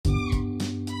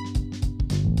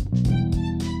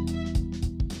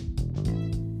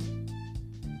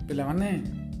ପିଲାମାନେ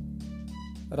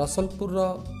ରସଲପୁରର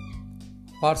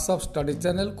WhatsApp study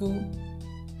ଚ୍ୟାନେଲକୁ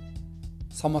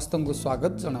ସମସ୍ତଙ୍କୁ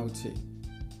ସ୍ୱାଗତ ଜଣାଉଛି।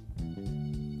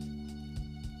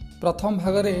 ପ୍ରଥମ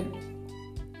ଭାଗରେ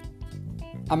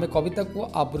ଆମେ କବିତାକୁ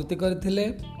ଆବୃତ୍ତି କରିଥିଲେ,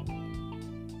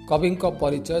 କବିଙ୍କ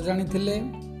ପରିଚୟ ଜାଣିଥିଲେ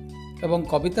ଏବଂ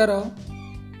କବିତାର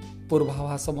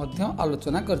ପୂର୍ବାଭାସ ମଧ୍ୟ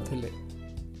ଆଲୋଚନା କରିଥିଲେ।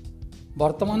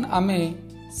 ବର୍ତ୍ତମାନ ଆମେ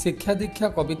ଶିକ୍ଷା ଦୀକ୍ଷା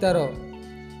କବିତାର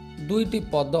 2ଟି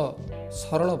ପଦ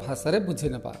ସରଳ ଭାଷାରେ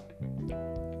ବୁଝିନେବା।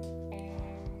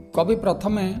 କବି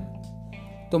ପ୍ରଥମେ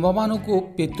ତୁମମାନଙ୍କୁ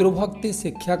ପିତୃଭକ୍ତି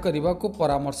ଶିକ୍ଷା କରିବାକୁ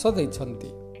ପରାମର୍ଶ ଦେଇଛନ୍ତି।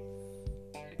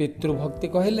 ପିତୃଭକ୍ତି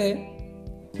କହିଲେ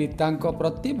ପିତାଙ୍କ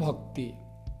ପ୍ରତି ଭକ୍ତି।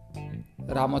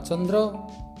 ରାମଚନ୍ଦ୍ର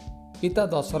ପିତା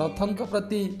ଦଶରଥଙ୍କ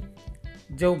ପ୍ରତି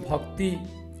ଯେଉଁ ଭକ୍ତି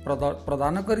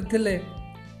ପ୍ରଦାନ କରିଥିଲେ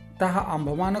ତାହା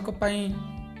ଆମ୍ଭମାନଙ୍କ ପାଇଁ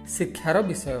ଶିକ୍ଷାର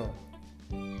ବିଷୟ।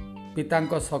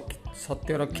 ପିତାଙ୍କ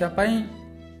ସତ୍ୟ ରକ୍ଷା ପାଇଁ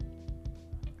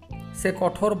ସେ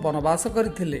କଠୋର ବନବାସ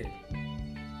କରିଥିଲେ।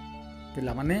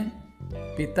 ପିଲାମାନେ,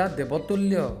 ପିତା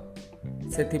ଦେବତୁଲ୍ୟ,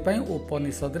 ସେଥିପାଇଁ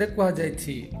ଉପନିଷଦରେ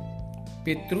କୁହାଯାଇଛି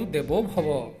ପିତୃ ଦେବୋ ଭବ।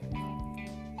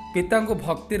 ପିତାଙ୍କୁ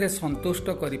ଭକ୍ତିରେ ସନ୍ତୁଷ୍ଟ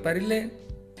କରିପାରିଲେ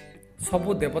ସବୁ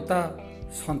ଦେବତା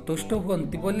ସନ୍ତୁଷ୍ଟ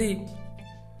ହୁଅନ୍ତି ବୋଲି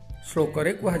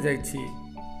ଶ୍ଲୋକରେ କୁହାଯାଇଛି।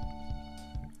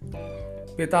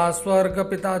 ପିତା ସ୍ୱର୍ଗ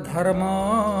ପିତା ଧର୍ମ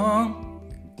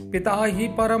ପିତା ହି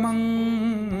ପରମଂ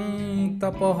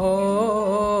ତପଃ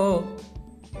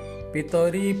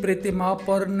ପିତରି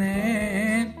ପ୍ରୀତିମାପର୍ଣ୍ଣେ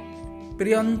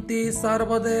ପ୍ରିୟନ୍ତି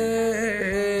ସର୍ବଦେବତାଃ।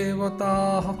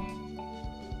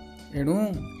 ଏଣୁ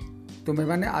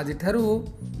ତୁମେମାନେ ଆଜିଠାରୁ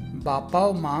ବାପା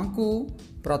ଓ ମାଙ୍କୁ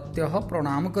ପ୍ରତ୍ୟହ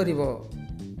ପ୍ରଣାମ କରିବ,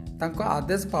 ତାଙ୍କ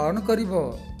ଆଦେଶ ପାଳନ କରିବ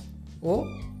ଓ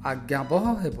ଆଜ୍ଞାବହ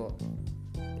ହେବ।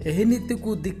 ଏହି ନୀତିକୁ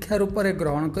ଦୀକ୍ଷା ରୂପରେ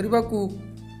ଗ୍ରହଣ କରିବାକୁ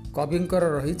କବିଙ୍କର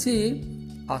ରହିଛି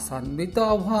ଆଶାନ୍ୱିତ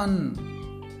ଆହ୍ୱାନ।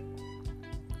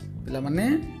 ପିଲାମାନେ,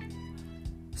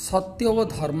 ସତ୍ୟ ଓ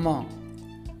ଧର୍ମ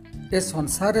ଏ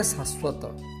ସଂସାରରେ ଶାଶ୍ୱତ।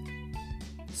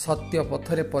 ସତ୍ୟ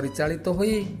ପଥରେ ପରିଚାଳିତ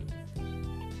ହୋଇ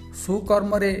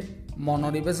ସୁକର୍ମରେ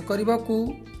ମନୋନିବେଶ କରିବାକୁ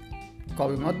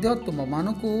କବି ମଧ୍ୟ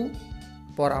ତୁମମାନଙ୍କୁ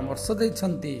ପରାମର୍ଶ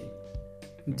ଦେଇଛନ୍ତି।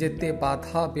 ଯେତେ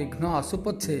ବାଧା ବିଘ୍ନ ଆସୁ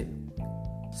ପଛେ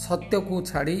ସତ୍ୟକୁ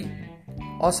ଛାଡ଼ି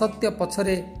ଅସତ୍ୟ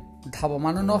ପଛରେ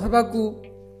ଧାବମାନ ନ ହେବାକୁ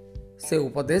ସେ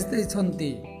ଉପଦେଶ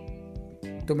ଦେଇଛନ୍ତି।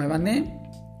 ତୁମେମାନେ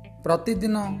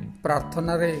ପ୍ରତିଦିନ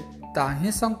ପ୍ରାର୍ଥନାରେ ତାହା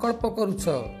ହିଁ ସଂକଳ୍ପ କରୁଛ।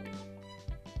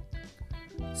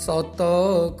 ସତ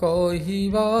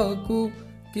କହିବାକୁ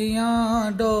କିଆଁ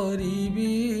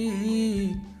ଡରିବି,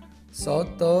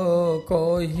 ସତ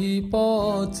କହି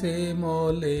ପଛେ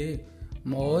ମଲେ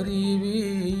ମରିବି।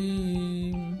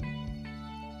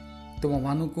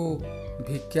 ତୁମମାନଙ୍କୁ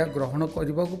ଭିକ୍ଷା ଗ୍ରହଣ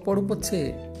କରିବାକୁ ପଡ଼ୁ ପଛେ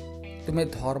ତୁମେ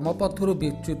ଧର୍ମ ପଥରୁ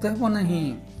ବିଚ୍ୟୁତ ହେବ ନାହିଁ।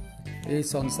 ଏହି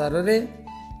ସଂସାରରେ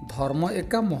ଧର୍ମ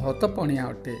ଏକା ମହତ ପଣିଆ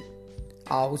ଅଟେ,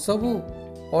 ଆଉ ସବୁ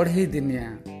ଅଢ଼େଇ ଦିନିଆ।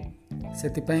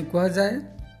 ସେଥିପାଇଁ କୁହାଯାଏ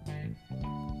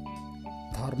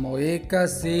ଧର୍ମ ଏକା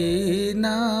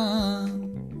ସିନା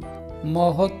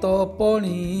ମହତ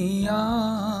ପଣିଆ,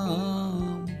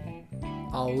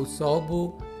 ଆଉ ସବୁ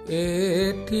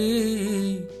ଏଠି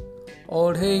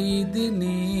ଅଢ଼େଇ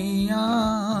ଦିନିଆ।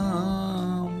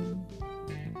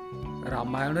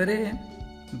 ରାମାୟଣରେ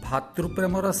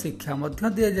ଭାତୃପ୍ରେମର ଶିକ୍ଷା ମଧ୍ୟ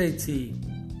ଦିଆଯାଇଛି।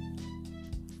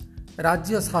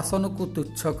 ରାଜ୍ୟ ଶାସନକୁ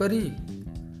ତୁଚ୍ଛ କରି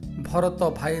ଭରତ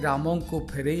ଭାଇ ରାମଙ୍କୁ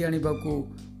ଫେରେଇ ଆଣିବାକୁ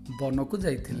ବନକୁ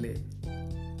ଯାଇଥିଲେ।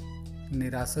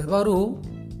 ନିରାଶ ହେବାରୁ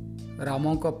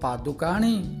ରାମଙ୍କ ପାଦୁକା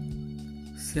ଆଣି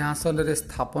ସିଂହାସନରେ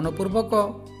ସ୍ଥାପନ ପୂର୍ବକ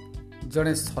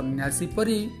ଜଣେ ସନ୍ନ୍ୟାସୀ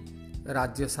ପରି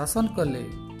ରାଜ୍ୟ ଶାସନ କଲେ।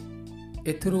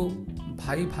 ଏଥିରୁ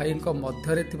ଭାଇ ଭାଇଙ୍କ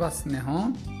ମଧ୍ୟରେ ଥିବା ସ୍ନେହ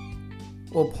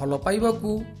ଓ ଭଲ ପାଇବାକୁ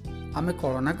ଆମେ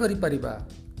କଳନା କରିପାରିବା।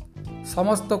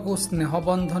 ସମସ୍ତଙ୍କୁ ସ୍ନେହ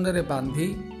ବନ୍ଧନରେ ବାନ୍ଧି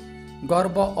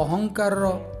ଗର୍ବ ଅହଙ୍କାରର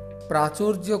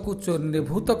ପ୍ରାଚୁର୍ଯ୍ୟକୁ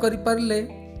ଚୂର୍ଣ୍ଣୀଭୂତ କରିପାରିଲେ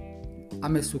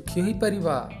ଆମେ ସୁଖୀ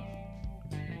ହୋଇପାରିବା।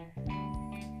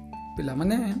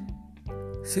 ପିଲାମାନେ,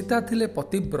 ସୀତା ଥିଲେ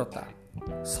ପତିବ୍ରତା,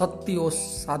 ସତୀ ଓ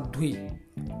ସାଧ୍ୱୀ।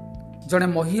 ଜଣେ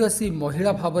ମହିୟସୀ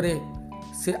ମହିଳା ଭାବରେ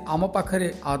ସେ ଆମ ପାଖରେ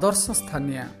ଆଦର୍ଶ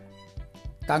ସ୍ଥାନୀୟ।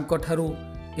 ତାଙ୍କଠାରୁ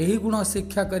ଏହି ଗୁଣ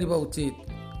ଶିକ୍ଷା କରିବା ଉଚିତ।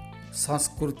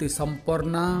 ସଂସ୍କୃତି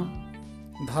ସମ୍ପନ୍ନା,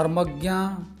 ଧର୍ମଜ୍ଞା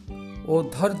ଓ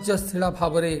ଧୈର୍ଯ୍ୟଶୀଳା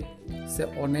ଭାବରେ ସେ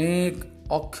ଅନେକ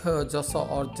ଅକ୍ଷୟ ଯଶ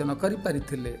ଅର୍ଜନ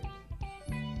କରିପାରିଥିଲେ।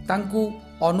 ତାଙ୍କୁ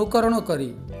ଅନୁକରଣ କରି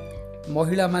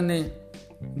ମହିଳାମାନେ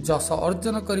ଯଶ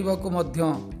ଅର୍ଜନ କରିବାକୁ ମଧ୍ୟ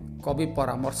କବି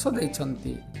ପରାମର୍ଶ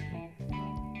ଦେଇଛନ୍ତି।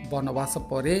 ବନବାସ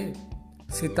ପରେ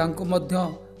ସୀତାଙ୍କୁ ମଧ୍ୟ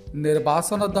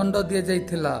ନିର୍ବାସନ ଦଣ୍ଡ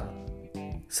ଦିଆଯାଇଥିଲା।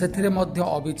 ସେଥିରେ ମଧ୍ୟ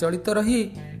ଅବିଚଳିତ ରହି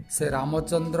ସେ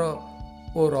ରାମଚନ୍ଦ୍ର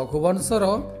ଓ ରଘୁବଂଶର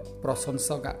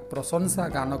ପ୍ରଶଂସା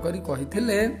ଗାନ କରି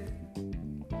କହିଥିଲେ,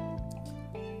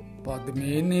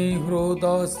 ପଦ୍ମିନୀ ହୃଦ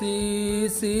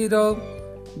ଶିଶିର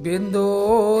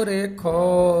ବିନ୍ଦୁରେ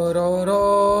ଖର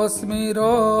ରଶ୍ମିର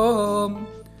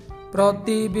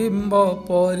ପ୍ରତିବିମ୍ବ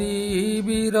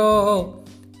ପରିବୀର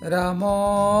ରାମ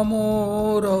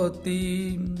ମୂରତି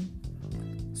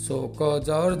ଶୋକ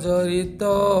ଜର୍ଜରିତ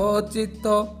ଚିତ୍ତ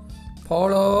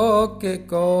ଫଳକେ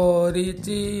କରି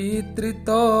ଚିତ୍ରିତ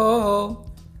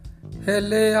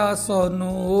ହେଲେ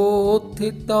ଆସନୁ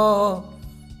ଉତ୍ଥିତ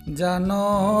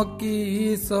ଜାନକୀ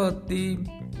ସତୀ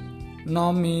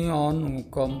ନମି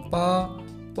ଅନୁକମ୍ପା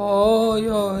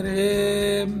ପୟରେ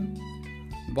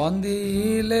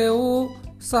ବନ୍ଦିଲେ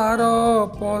ସାର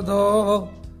ପଦ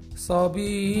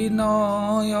ସବିନୟରେ।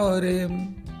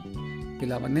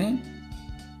 ପିଲାମାନେ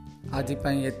ଆଜି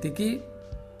ପାଇଁ ଏତିକି।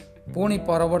 ପୁଣି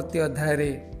ପରବର୍ତ୍ତୀ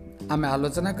ଅଧ୍ୟାୟରେ ଆମେ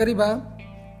ଆଲୋଚନା କରିବା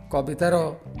କବିତାର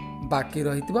ବାକି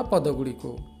ରହିଥିବା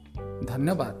ପଦଗୁଡ଼ିକୁ।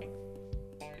 ଧନ୍ୟବାଦ।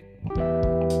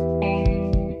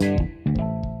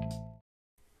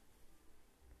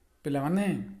 ପିଲାମାନେ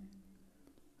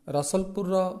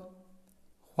ରସଲପୁରର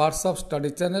ହ୍ୱାଟ୍ସଆପ୍ ଷ୍ଟଡି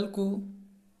ଚ୍ୟାନେଲକୁ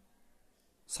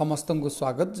ସମସ୍ତଙ୍କୁ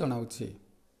ସ୍ୱାଗତ ଜଣାଉଛି।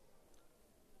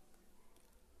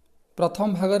 ପ୍ରଥମ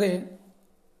ଭାଗରେ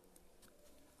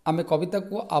ଆମେ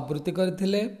କବିତାକୁ ଆବୃତ୍ତି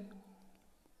କରିଥିଲେ,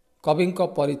 କବିଙ୍କ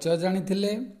ପରିଚୟ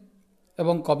ଜାଣିଥିଲେ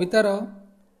ଏବଂ କବିତାର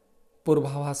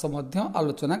ପୂର୍ବାଭାସ ମଧ୍ୟ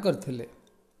ଆଲୋଚନା କରିଥିଲେ।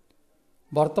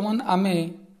 ବର୍ତ୍ତମାନ ଆମେ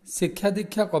ଶିକ୍ଷା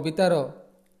ଦୀକ୍ଷା କବିତାର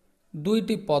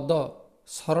 2ଟି ପଦ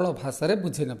ସରଳ ଭାଷାରେ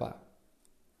ବୁଝିନେବା।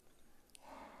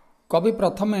 କବି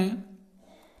ପ୍ରଥମେ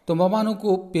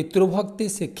ତୁମମାନଙ୍କୁ ପିତୃଭକ୍ତି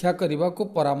ଶିକ୍ଷା କରିବାକୁ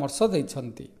ପରାମର୍ଶ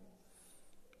ଦେଇଛନ୍ତି।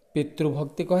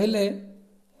 ପିତୃଭକ୍ତି କହିଲେ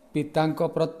ପିତାଙ୍କ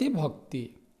ପ୍ରତି ଭକ୍ତି।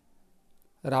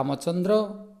 ରାମଚନ୍ଦ୍ର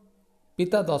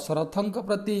ପିତା ଦଶରଥଙ୍କ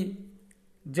ପ୍ରତି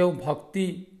ଯେଉଁ ଭକ୍ତି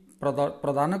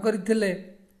ପ୍ରଦାନ କରିଥିଲେ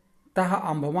ତାହା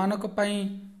ଆମ୍ଭମାନଙ୍କ ପାଇଁ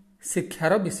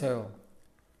ଶିକ୍ଷାର ବିଷୟ।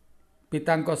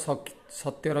 ପିତାଙ୍କ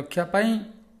ସତ୍ୟ ରକ୍ଷା ପାଇଁ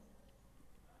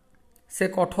ସେ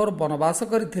କଠୋର ବନବାସ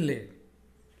କରିଥିଲେ।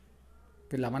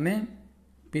 ପିଲାମାନେ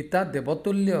ପିତା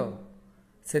ଦେବତୁଲ୍ୟ,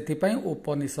 ସେଥିପାଇଁ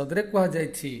ଉପନିଷଦରେ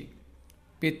କୁହାଯାଇଛି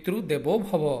ପିତୃ ଦେବୋ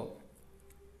ଭବ।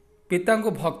 ପିତାଙ୍କୁ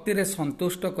ଭକ୍ତିରେ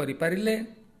ସନ୍ତୁଷ୍ଟ କରିପାରିଲେ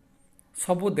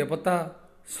ସବୁ ଦେବତା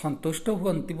ସନ୍ତୁଷ୍ଟ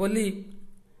ହୁଅନ୍ତି ବୋଲି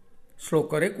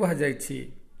ଶ୍ଲୋକରେ କୁହାଯାଇଛି।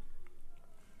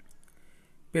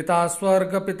 ପିତା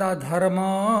ସ୍ୱର୍ଗ ପିତା ଧର୍ମ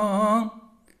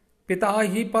ପିତା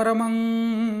ହି ପରମଂ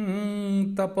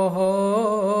ତପଃ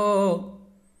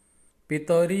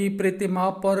ପିତରି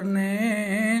ପ୍ରୀତିମାପର୍ଣ୍ଣେ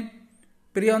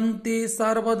ପ୍ରିୟନ୍ତି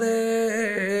ସର୍ବଦେବତା।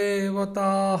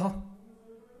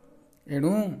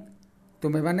 ଏଣୁ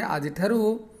ତୁମେମାନେ ଆଜିଠାରୁ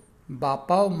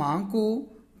ବାପା ଓ ମାଙ୍କୁ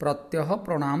ପ୍ରତ୍ୟହ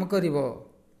ପ୍ରଣାମ କରିବ,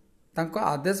 ତାଙ୍କ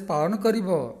ଆଦେଶ ପାଳନ କରିବ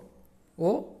ଓ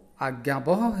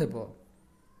ଆଜ୍ଞାବହ ହେବ।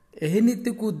 ଏହି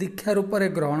ନୀତିକୁ ଦୀକ୍ଷା ରୂପରେ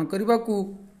ଗ୍ରହଣ କରିବାକୁ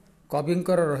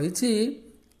କବିଙ୍କର ରହିଛି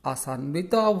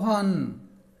ଆଶାନ୍ୱିତ ଆହ୍ୱାନ।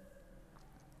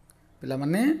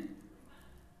 ପିଲାମାନେ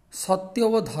ସତ୍ୟ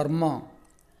ଓ ଧର୍ମ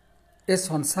ଏ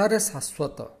ସଂସାରରେ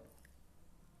ଶାଶ୍ୱତ।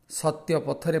 ସତ୍ୟ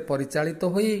ପଥରେ ପରିଚାଳିତ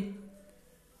ହୋଇ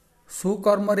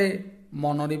ସୁକର୍ମରେ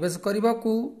ମନୋନିବେଶ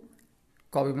କରିବାକୁ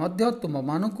କବି ମଧ୍ୟ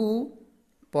ତୁମମାନଙ୍କୁ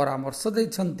ପରାମର୍ଶ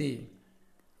ଦେଇଛନ୍ତି।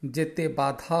 ଯେତେ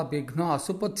ବାଧା ବିଘ୍ନ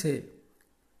ଆସୁ ପଛେ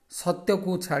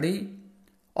ସତ୍ୟକୁ ଛାଡ଼ି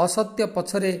ଅସତ୍ୟ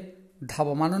ପଛରେ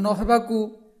ଧାବମାନ ନ ହେବାକୁ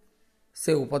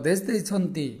ସେ ଉପଦେଶ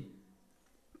ଦେଇଛନ୍ତି।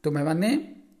 ତୁମେମାନେ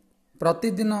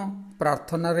ପ୍ରତିଦିନ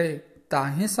ପ୍ରାର୍ଥନାରେ ତାହା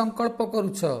ହିଁ ସଂକଳ୍ପ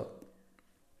କରୁଛ।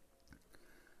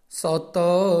 ସତ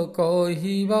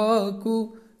କହିବାକୁ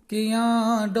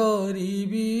କିଆଁ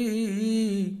ଡରିବି,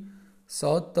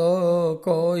 ସତ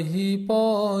କହି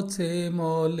ପଛେ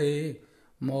ମଲେ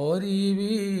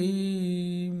ମରିବି।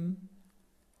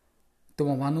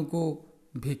 ତୁମମାନଙ୍କୁ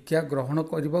ଭିକ୍ଷା ଗ୍ରହଣ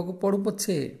କରିବାକୁ ପଡ଼ୁ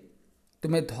ପଛେ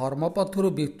ତୁମେ ଧର୍ମ ପଥରୁ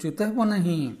ବିଚ୍ୟୁତ ହେବ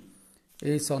ନାହିଁ।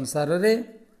 ଏହି ସଂସାରରେ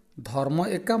ଧର୍ମ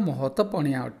ଏକା ମହତ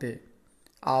ପଣିଆ ଅଟେ,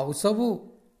 ଆଉ ସବୁ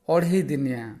ଅଢ଼େଇ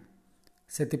ଦିନିଆ।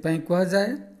 ସେଥିପାଇଁ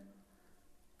କୁହାଯାଏ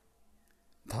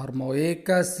ଧର୍ମ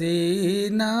ଏକା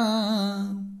ସିନା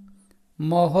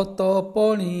ମହତ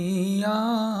ପଣିଆ,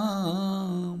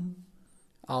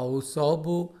 ଆଉ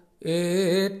ସବୁ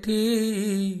ଏଠି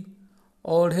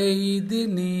ଅଢ଼େଇ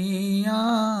ଦିନିଆ।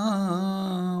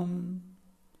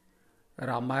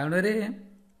 ରାମାୟଣରେ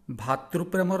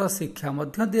ଭାତୃପ୍ରେମର ଶିକ୍ଷା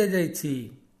ମଧ୍ୟ ଦିଆଯାଇଛି।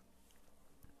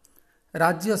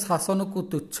 ରାଜ୍ୟ ଶାସନକୁ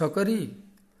ତୁଚ୍ଛ କରି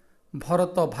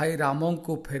ଭରତ ଭାଇ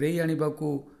ରାମଙ୍କୁ ଫେରାଇ ଆଣିବାକୁ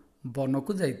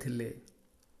ବନକୁ ଯାଇଥିଲେ।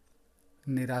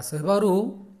 ନିରାଶ ହେବାରୁ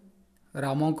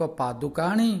ରାମଙ୍କ ପାଦୁକା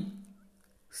ଆଣି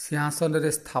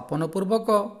ସିଂହାସନରେ ସ୍ଥାପନ ପୂର୍ବକ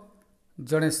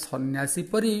ଜଣେ ସନ୍ନ୍ୟାସୀ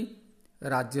ପରି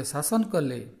ରାଜ୍ୟ ଶାସନ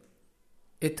କଲେ।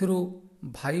 ଏଥିରୁ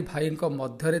ଭାଇ ଭାଇଙ୍କ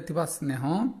ମଧ୍ୟରେ ଥିବା ସ୍ନେହ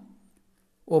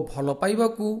ଓ ଭଲ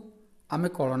ପାଇବାକୁ ଆମେ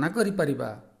କଳନା କରିପାରିବା।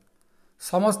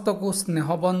 ସମସ୍ତକୁ ସ୍ନେହ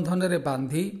ବନ୍ଧନରେ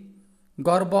ବାନ୍ଧି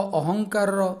ଗର୍ବ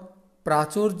ଅହଙ୍କାରର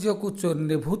ପ୍ରାଚୁର୍ଯ୍ୟକୁ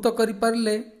ଚୂର୍ଣ୍ଣୀଭୂତ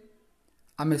କରିପାରିଲେ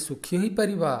ଆମେ ସୁଖୀ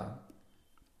ହୋଇପାରିବା।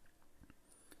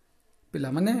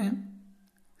 ପିଲାମାନେ,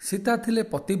 ସୀତା ଥିଲେ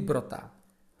ପତିବ୍ରତା,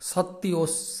 ସତୀ ଓ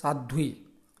ସାଧ୍ୱୀ।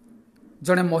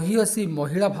 ଜଣେ ମହିୟସୀ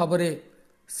ମହିଳା ଭାବରେ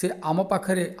ସେ ଆମ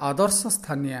ପାଖରେ ଆଦର୍ଶ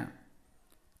ସ୍ଥାନୀୟ।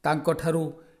 ତାଙ୍କଠାରୁ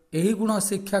ଏହି ଗୁଣ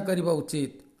ଶିକ୍ଷା କରିବା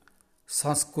ଉଚିତ।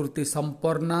 ସଂସ୍କୃତି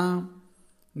ସମ୍ପନ୍ନା,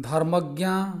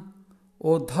 ଧର୍ମଜ୍ଞା ଓ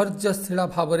ଧୈର୍ଯ୍ୟଶୀଳା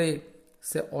ଭାବରେ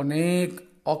ସେ ଅନେକ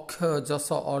ଅକ୍ଷୟ ଯଶ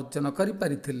ଅର୍ଜନ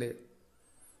କରିପାରିଥିଲେ।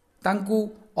 ତାଙ୍କୁ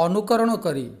ଅନୁକରଣ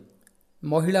କରି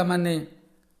ମହିଳାମାନେ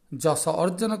ଯଶ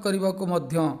ଅର୍ଜନ କରିବାକୁ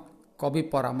ମଧ୍ୟ କବି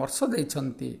ପରାମର୍ଶ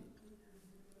ଦେଇଛନ୍ତି।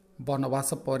 ବନବାସ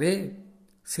ପରେ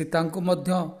ସୀତାଙ୍କୁ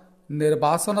ମଧ୍ୟ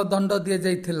ନିର୍ବାସନ ଦଣ୍ଡ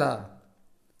ଦିଆଯାଇଥିଲା।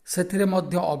 ସେଥିରେ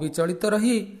ମଧ୍ୟ ଅବିଚଳିତ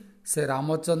ରହି ସେ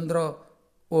ରାମଚନ୍ଦ୍ର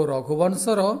ଓ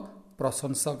ରଘୁବଂଶର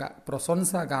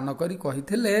ପ୍ରଶଂସା ଗାନ କରି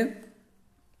କହିଥିଲେ,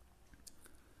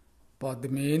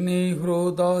 ପଦ୍ମିନୀ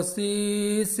ହୃଦ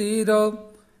ଶିଶିର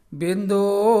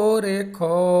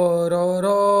ବିନ୍ଦୁରେଖର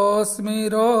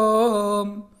ରଶ୍ମିର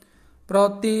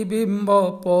ପ୍ରତିବିମ୍ବ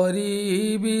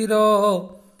ପରିବୀର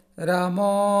ରାମ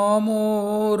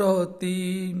ମୂରତି।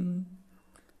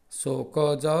 ଶୋକ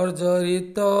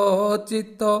ଜର୍ଜରିତ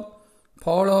ଚିତ୍ତ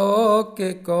ଫଳକେ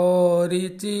କରି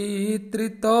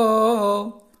ଚିତ୍ରିତ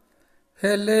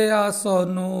ହେଲେ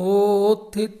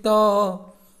ଆସନୁତ୍ଥିତ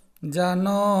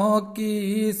ଜାନକୀ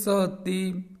ସତୀ।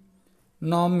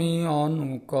 ନମି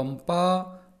ଅନୁକମ୍ପା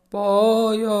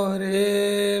ପୟରେ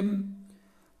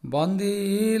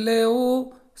ବନ୍ଦିଲେ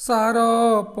ସାର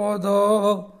ପଦ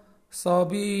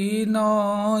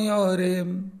ସବିନୟରେ।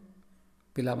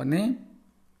 ପିଲାମାନେ,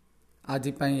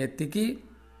 ଆଜି ପାଇଁ ଏତିକି।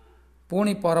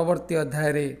 ପୁଣି ପରବର୍ତ୍ତୀ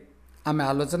ଅଧ୍ୟାୟରେ ଆମେ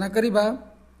ଆଲୋଚନା କରିବା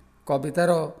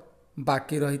କବିତାର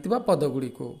ବାକି ରହିଥିବା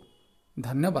ପଦଗୁଡ଼ିକୁ।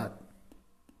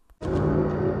 ଧନ୍ୟବାଦ।